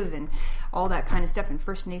and native and all that kind of stuff. And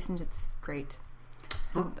First Nations, it's great.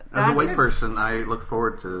 So As a white person, I look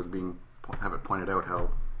forward to have it pointed out how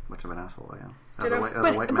much of an asshole I am. As a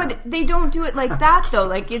white man. But they don't do it like that though.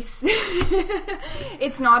 Like it's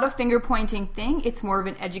not a finger pointing thing. It's more of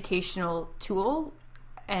an educational tool,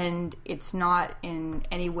 and it's not in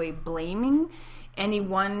any way blaming any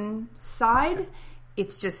one side.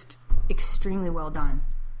 It's just extremely well done.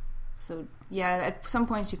 So yeah, at some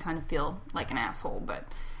points you kind of feel like an asshole, but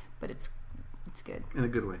it's good In a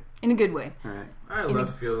good way. in a good way. All right. I love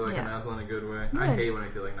to feel like yeah. an asshole in a good way. Yeah. I hate when I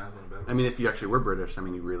feel like an asshole in a bad way. I mean, if you actually were British, I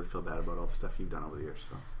mean, you really feel bad about all the stuff you've done over the years.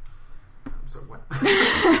 So, So what?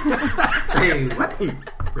 Say what?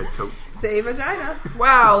 red coat. Say vagina.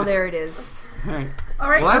 Wow, there it is. All right. All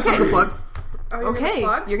right. Well, I have something to plug. Oh, you're Okay,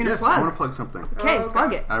 gonna plug? you're gonna Yes, I plug. want to plug something. Okay, Oh, okay.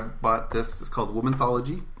 plug it. I bought this. It's called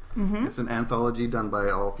Womanthology. It's an anthology done by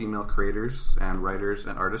all female creators and writers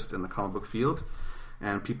and artists in the comic book field.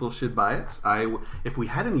 and people should buy it. If we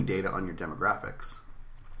had any data on your demographics,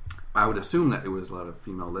 I would assume that it was a lot of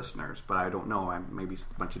female listeners, but I don't know. Maybe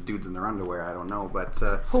a bunch of dudes in their underwear. I don't know, but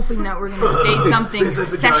hoping that we're going to say something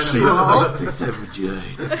sexual. They said vagina.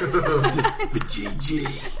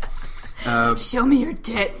 Show me your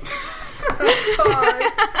tits.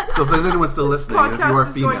 So if there's anyone still listening, if you are Podcast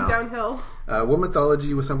is female, going downhill.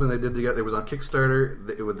 Womanthology was something they did together. It was on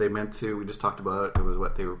Kickstarter. They meant to. We just talked about it. It was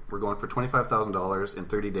what they were going for $25,000 in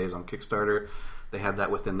 30 days on Kickstarter. They had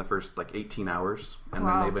that within the first 18 hours, and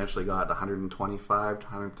then they eventually got $125,000 to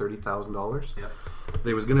 $130,000. Yep.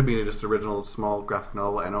 There was going to be just original small graphic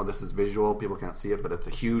novel. I know this is visual; people can't see it, but it's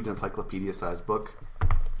a huge encyclopedia-sized book.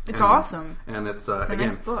 It's awesome. And it's a again,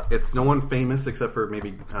 nice book. It's no one famous except for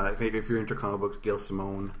maybe if you're into comic books, Gail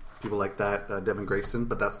Simone, people like that, Devin Grayson.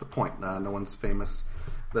 But that's the point. No one's famous.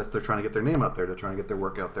 That they're trying to get their name out there. They're trying to get their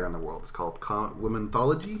work out there in the world. It's called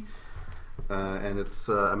Womanthology, and it's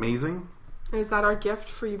amazing. Is that our gift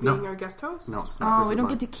for you being our guest host? No, it's not. Oh, we don't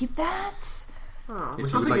get to keep that? Oh. We're If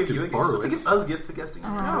supposed you would to like give you to a gift. borrow We're supposed to it, give us gifts to guesting. No,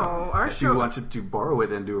 our if show. you wanted to borrow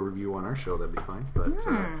it and do a review on our show, that'd be fine.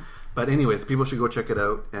 But anyways, people should go check it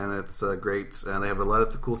out, and it's great. And they have a lot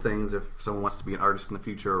of cool things. If someone wants to be an artist in the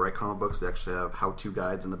future or write comic books, they actually have how-to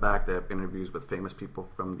guides in the back. They have interviews with famous people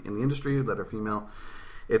in the industry that are female.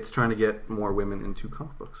 It's trying to get more women into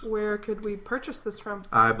comic books. Where could we purchase this from?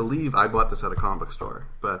 I believe I bought this at a comic book store,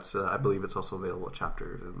 but I believe it's also available at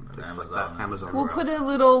Chapters and places like Amazon. that. Amazon. We'll put a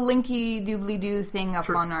little linky doobly doo thing up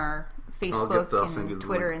Sure. on our I'll Facebook send you and the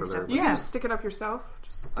Twitter link and for stuff. the- You can Yeah. just stick it up yourself.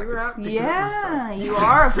 Just I do could it up. stick it up Yeah, myself. you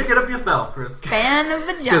are a Stick it up yourself, Chris. fan of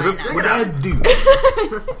Because vagina. that's what I do.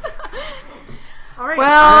 All right.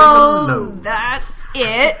 Well, I'm alone. that's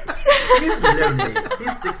it. He's lonely. He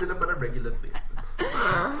sticks it up on a regular basis. We're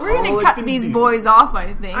All gonna I cut can these do. boys off,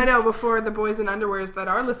 I think. I know, before the boys in underwears that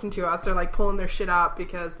are listening to us are like pulling their shit up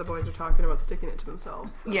because the boys are talking about sticking it to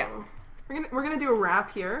themselves. So Yeah. We're gonna do a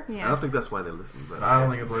wrap here. I Yeah. don't think that's why they listen, but I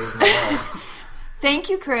don't think it's what it is at all. Thank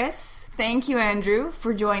you, Chris. Thank you, Andrew,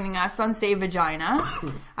 for joining us on Say Vagina.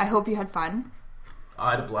 I hope you had fun.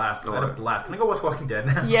 I had a blast. Can I go watch Walking Dead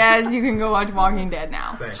now? Yes, you can go watch Walking Dead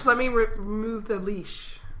now. Thanks. Just let me remove the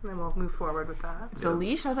leash, and then we'll move forward with that. The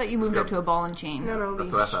leash? I thought you moved up to a ball and chain. No,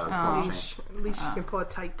 that's leash. what I thought. It was Leash. Leash, you can pull it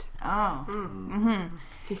tight. Oh. Mm-hmm.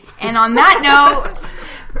 And on that note,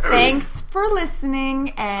 thanks for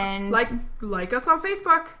listening and Like us on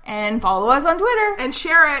Facebook and follow us on Twitter. and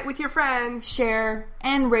share it with your friends. Share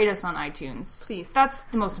and rate us on iTunes. Please. That's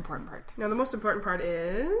the most important part. Now the most important part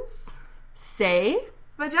is Say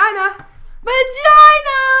vagina.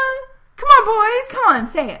 vagina. Come on, boys. Come on,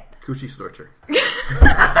 say it. Coochie Snorcher.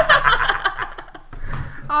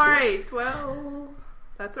 All right. Well,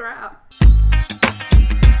 that's a wrap.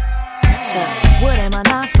 So, what am I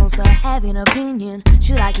not supposed to have an opinion?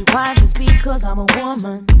 Should I keep quiet just because I'm a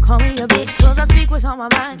woman? Call me a bitch cause I speak what's on my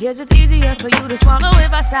mind. Guess it's easier for you to swallow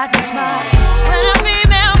if I sat and smile. When a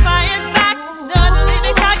female fires back, suddenly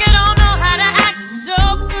they talking